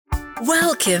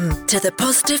Welcome to the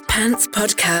Positive Pants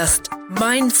Podcast.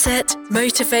 Mindset,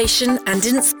 motivation and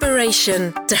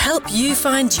inspiration to help you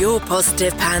find your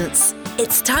positive pants.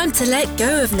 It's time to let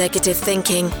go of negative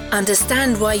thinking,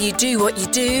 understand why you do what you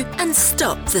do and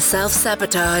stop the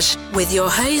self-sabotage with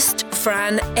your host,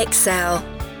 Fran Excel.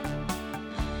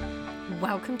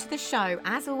 Welcome to the show.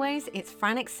 As always, it's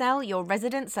Fran Excel, your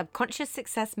resident subconscious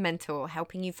success mentor,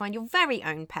 helping you find your very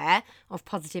own pair of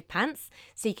positive pants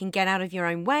so you can get out of your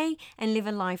own way and live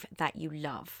a life that you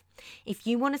love. If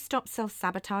you want to stop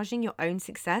self-sabotaging your own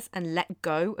success and let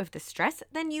go of the stress,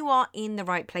 then you are in the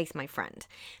right place, my friend.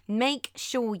 Make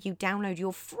sure you download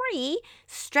your free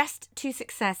Stressed to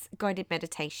Success guided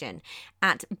meditation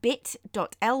at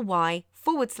bit.ly/stress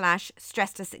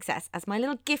to success as my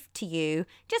little gift to you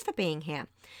just for being here.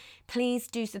 Please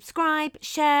do subscribe,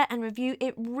 share and review.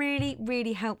 It really,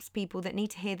 really helps people that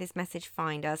need to hear this message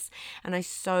find us, and I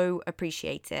so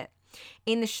appreciate it.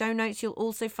 In the show notes, you'll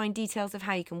also find details of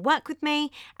how you can work with me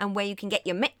and where you can get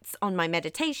your mitts on my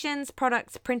meditations,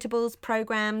 products, printables,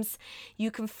 programs.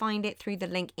 You can find it through the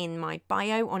link in my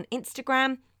bio on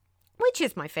Instagram, which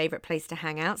is my favorite place to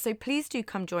hang out. So please do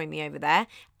come join me over there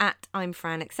at I'm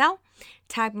Fran Excel.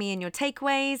 Tag me in your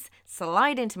takeaways,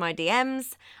 slide into my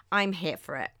DMs. I'm here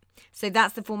for it. So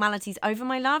that's the formalities over,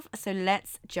 my love. So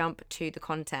let's jump to the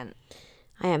content.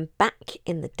 I am back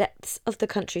in the depths of the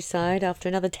countryside after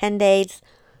another 10 days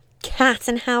cat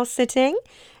and house sitting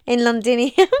in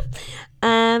Londinium.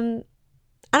 And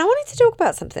I wanted to talk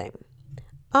about something.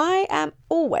 I am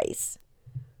always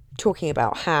talking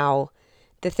about how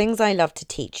the things I love to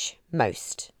teach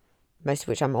most of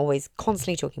which I'm always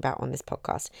constantly talking about on this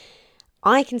podcast,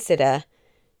 I consider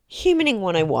Humaning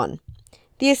 101.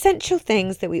 The essential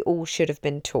things that we all should have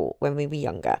been taught when we were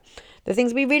younger. The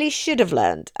things we really should have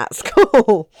learned at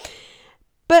school.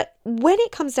 But when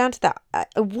it comes down to that, I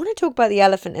want to talk about the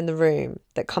elephant in the room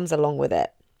that comes along with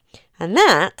it. And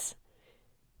that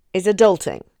is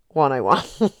Adulting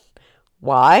 101.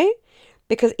 Why?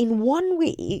 Because in 1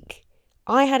 week,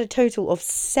 I had a total of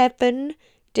 7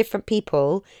 different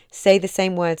people say the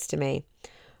same words to me.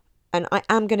 And I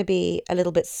am going to be a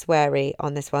little bit sweary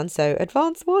on this one, so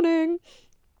advance warning.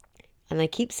 And I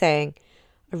keep saying,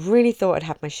 I really thought I'd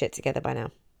have my shit together by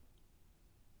now.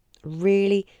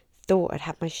 Really thought I'd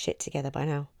have my shit together by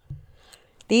now.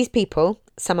 These people,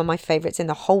 some of my favourites in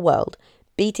the whole world,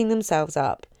 beating themselves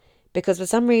up because for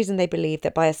some reason they believe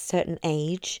that by a certain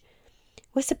age,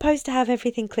 we're supposed to have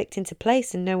everything clicked into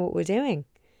place and know what we're doing.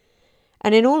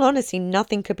 And in all honesty,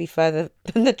 nothing could be further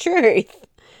from the truth.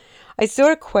 I saw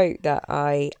a quote that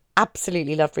I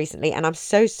absolutely loved recently, and I'm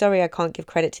so sorry I can't give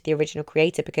credit to the original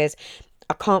creator because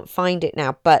I can't find it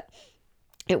now, but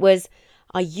it was,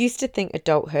 I used to think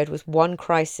adulthood was one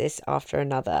crisis after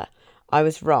another. I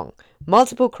was wrong.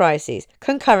 Multiple crises,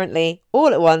 concurrently,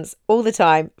 all at once, all the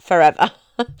time, forever.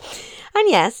 And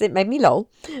yes, it made me lol,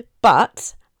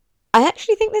 but I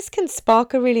actually think this can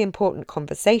spark a really important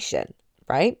conversation,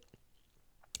 right?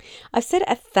 I've said it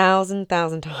 1,000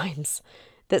 times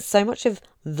that so much of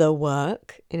the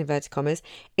work, in inverted commas,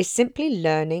 is simply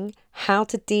learning how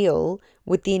to deal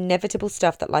with the inevitable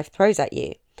stuff that life throws at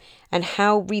you and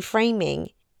how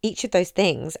reframing each of those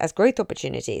things as growth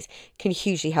opportunities can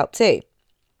hugely help too.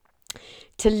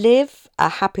 To live a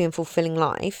happy and fulfilling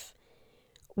life,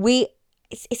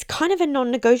 it's kind of a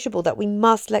non-negotiable that we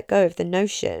must let go of the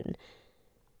notion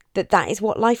that that is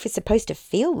what life is supposed to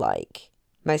feel like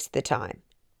most of the time.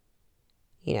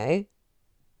 You know?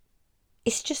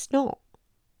 It's just not.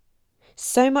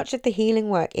 So much of the healing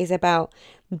work is about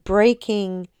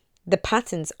breaking the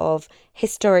patterns of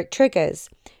historic triggers,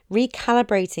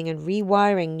 recalibrating and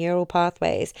rewiring neural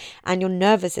pathways and your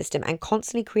nervous system, and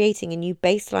constantly creating a new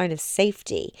baseline of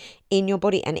safety in your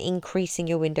body and increasing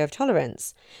your window of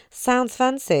tolerance. Sounds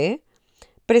fancy,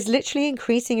 but it's literally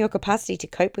increasing your capacity to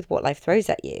cope with what life throws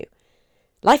at you.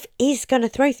 Life is going to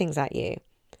throw things at you.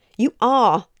 You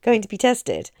are going to be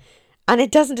tested. And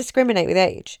it doesn't discriminate with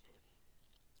age.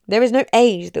 There is no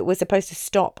age that we're supposed to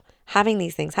stop having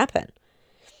these things happen.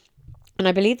 And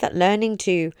I believe that learning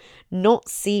to not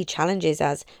see challenges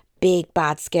as big,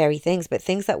 bad, scary things, but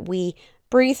things that we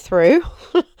breathe through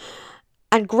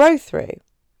and grow through,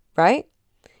 right?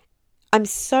 I'm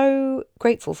so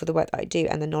grateful for the work that I do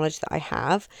and the knowledge that I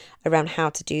have around how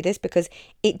to do this, because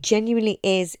it genuinely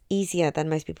is easier than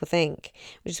most people think,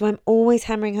 which is why I'm always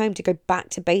hammering home to go back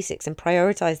to basics and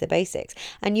prioritize the basics.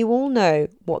 And you all know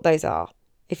what those are.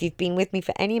 If you've been with me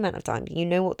for any amount of time, you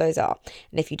know what those are.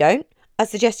 And if you don't, I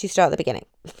suggest you start at the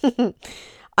beginning.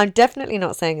 I'm definitely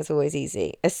not saying it's always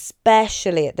easy,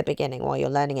 especially at the beginning while you're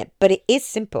learning it, but it is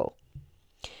simple.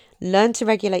 Learn to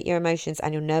regulate your emotions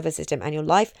and your nervous system, and your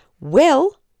life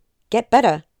will get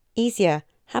better, easier,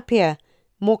 happier,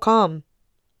 more calm.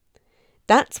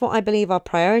 That's what I believe our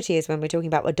priority is when we're talking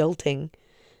about adulting.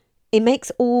 It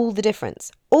makes all the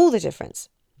difference. All the difference.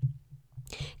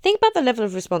 Think about the level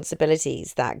of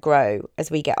responsibilities that grow as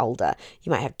we get older.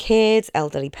 You might have kids,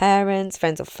 elderly parents,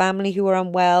 friends or family who are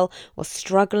unwell or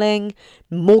struggling,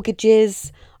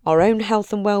 mortgages, our own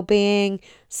health and well-being,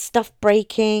 stuff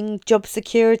breaking, job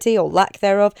security or lack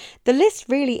thereof. The list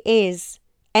really is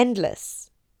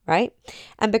endless, right?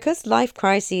 And because life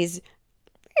crises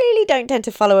really don't tend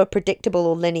to follow a predictable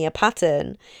or linear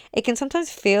pattern, it can sometimes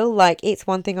feel like it's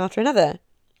one thing after another.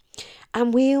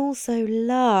 And we also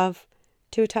love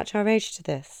to attach our age to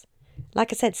this.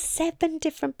 Like I said, 7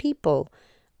 different people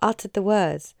uttered the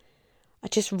words, "I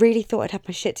just really thought I'd have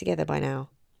my shit together by now."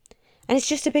 And it's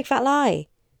just a big fat lie.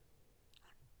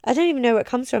 I don't even know where it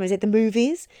comes from. Is it the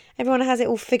movies? Everyone has it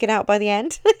all figured out by the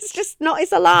end. It's just not,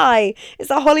 it's a lie. It's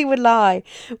a Hollywood lie.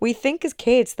 We think as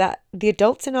kids that the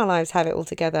adults in our lives have it all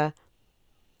together.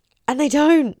 And they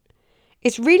don't.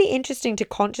 It's really interesting to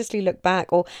consciously look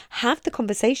back or have the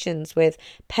conversations with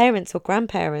parents or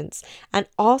grandparents and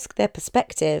ask their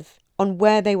perspective on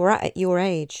where they were at your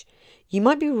age. You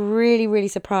might be really, really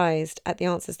surprised at the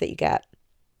answers that you get.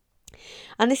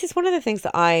 And this is one of the things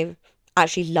that I've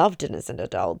actually loved as an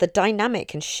adult. The dynamic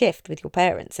can shift with your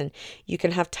parents and you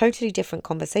can have totally different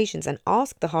conversations and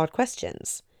ask the hard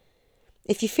questions.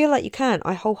 If you feel like you can,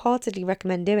 I wholeheartedly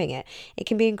recommend doing it. It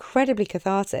can be incredibly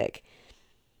cathartic.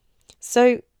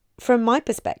 So, from my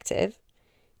perspective,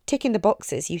 ticking the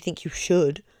boxes you think you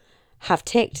should have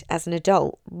ticked as an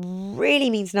adult really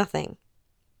means nothing.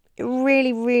 It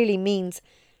really, really means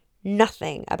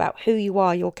nothing about who you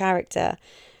are, your character,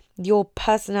 your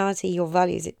personality, your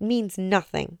values. It means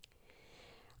nothing.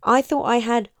 I thought I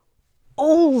had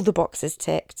all the boxes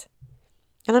ticked.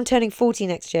 And I'm turning 40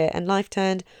 next year, and life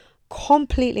turned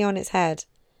completely on its head.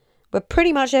 But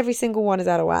pretty much every single one is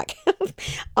out of whack.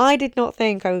 I did not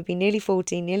think I would be nearly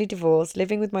 40, nearly divorced,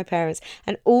 living with my parents,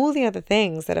 and all the other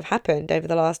things that have happened over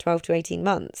the last 12 to 18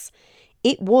 months.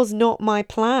 It was not my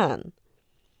plan.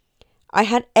 I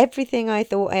had everything I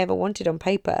thought I ever wanted on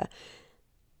paper.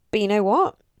 But you know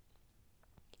what?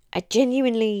 I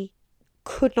genuinely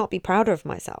could not be prouder of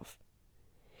myself.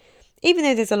 Even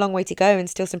though there's a long way to go and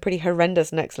still some pretty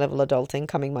horrendous next level adulting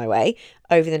coming my way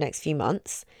over the next few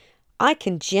months, I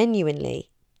can genuinely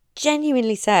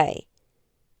say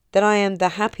that I am the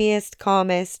happiest,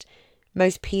 calmest,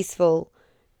 most peaceful,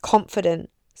 confident,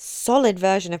 solid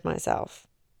version of myself.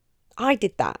 I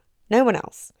did that. No one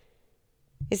else.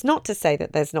 It's not to say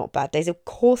that there's not bad days. Of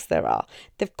course there are.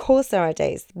 Of course there are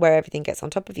days where everything gets on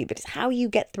top of you, but it's how you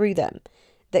get through them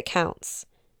that counts.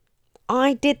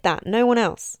 I did that. No one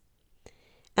else.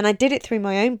 And I did it through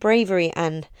my own bravery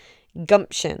and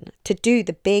gumption to do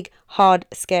the big, hard,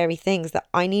 scary things that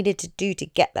I needed to do to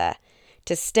get there.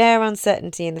 To stare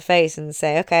uncertainty in the face and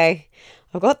say, okay,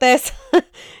 I've got this.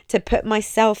 To put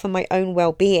myself and my own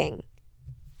well-being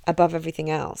above everything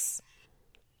else.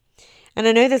 And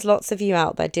I know there's lots of you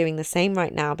out there doing the same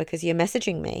right now because you're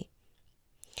messaging me.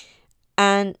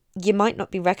 And you might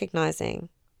not be recognizing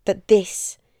that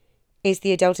this is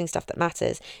the adulting stuff that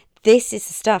matters. This is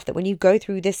the stuff that when you go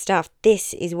through this stuff,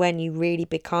 this is when you really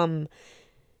become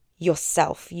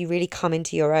yourself. You really come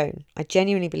into your own. I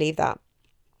genuinely believe that.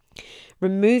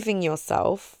 Removing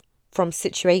yourself from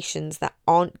situations that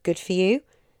aren't good for you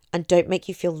and don't make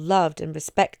you feel loved and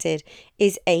respected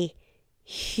is a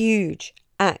huge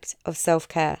act of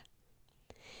self-care.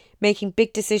 Making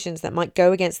big decisions that might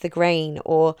go against the grain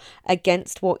or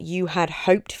against what you had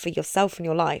hoped for yourself in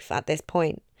your life at this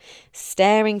point.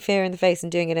 Staring fear in the face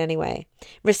and doing it anyway.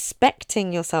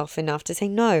 Respecting yourself enough to say,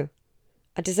 no,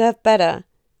 I deserve better.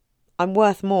 I'm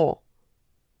worth more.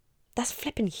 That's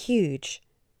flipping huge.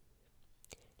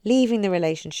 Leaving the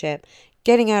relationship,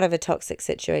 getting out of a toxic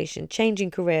situation, changing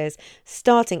careers,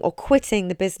 starting or quitting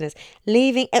the business,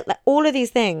 leaving, all of these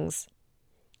things.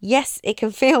 Yes, it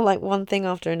can feel like one thing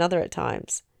after another at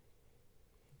times.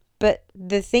 But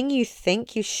the thing you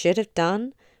think you should have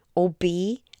done or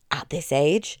be at this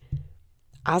age,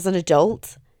 as an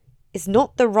adult, is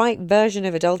not the right version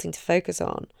of adulting to focus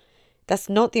on. That's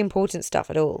not the important stuff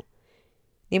at all.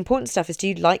 The important stuff is, do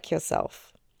you like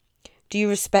yourself? Do you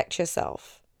respect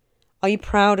yourself? Are you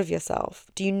proud of yourself?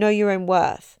 Do you know your own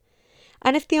worth?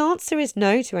 And if the answer is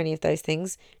no to any of those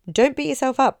things, don't beat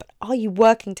yourself up. But are you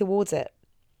working towards it?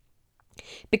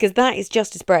 Because that is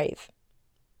just as brave.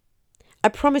 I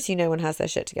promise you no one has their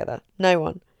shit together. No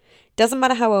one. Doesn't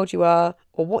matter how old you are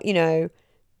or what you know.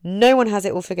 No one has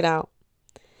it all figured out.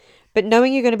 But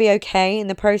knowing you're going to be okay in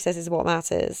the process is what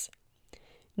matters.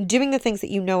 Doing the things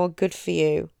that you know are good for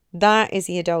you, that is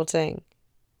the adulting,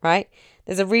 right?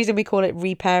 There's a reason we call it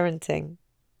reparenting.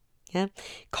 Yeah,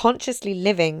 consciously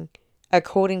living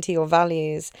according to your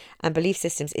values and belief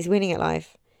systems is winning at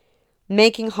life.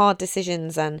 Making hard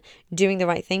decisions and doing the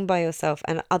right thing by yourself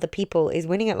and other people is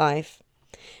winning at life.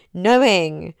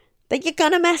 Knowing that you're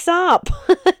going to mess up.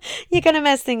 You're going to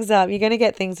mess things up. You're going to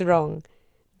get things wrong.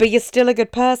 But you're still a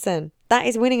good person. That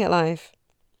is winning at life.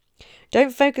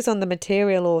 Don't focus on the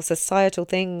material or societal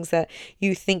things that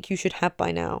you think you should have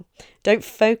by now. Don't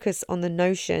focus on the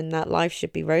notion that life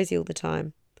should be rosy all the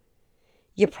time.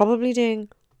 You're probably doing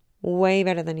way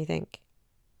better than you think.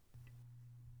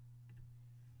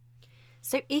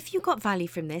 So if you got value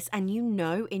from this and you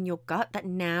know in your gut that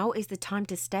now is the time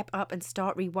to step up and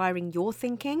start rewiring your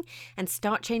thinking and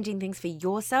start changing things for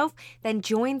yourself, then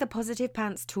join the Positive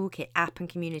Pants Toolkit app and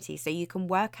community so you can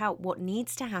work out what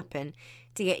needs to happen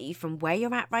to get you from where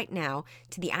you're at right now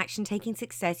to the action-taking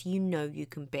success you know you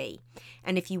can be.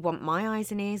 And if you want my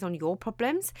eyes and ears on your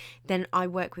problems, then I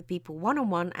work with people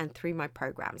one-on-one and through my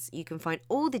programs. You can find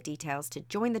all the details to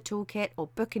join the toolkit or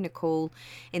book in a call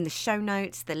in the show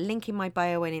notes, the link in my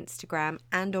bio on Instagram,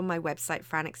 and on my website,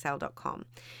 franexcel.com.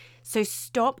 So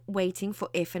stop waiting for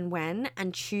if and when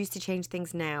and choose to change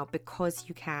things now because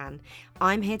you can.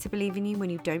 I'm here to believe in you when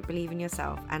you don't believe in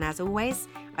yourself. And as always,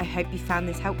 I hope you found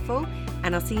this helpful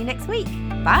and I'll see you next week.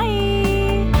 Bye.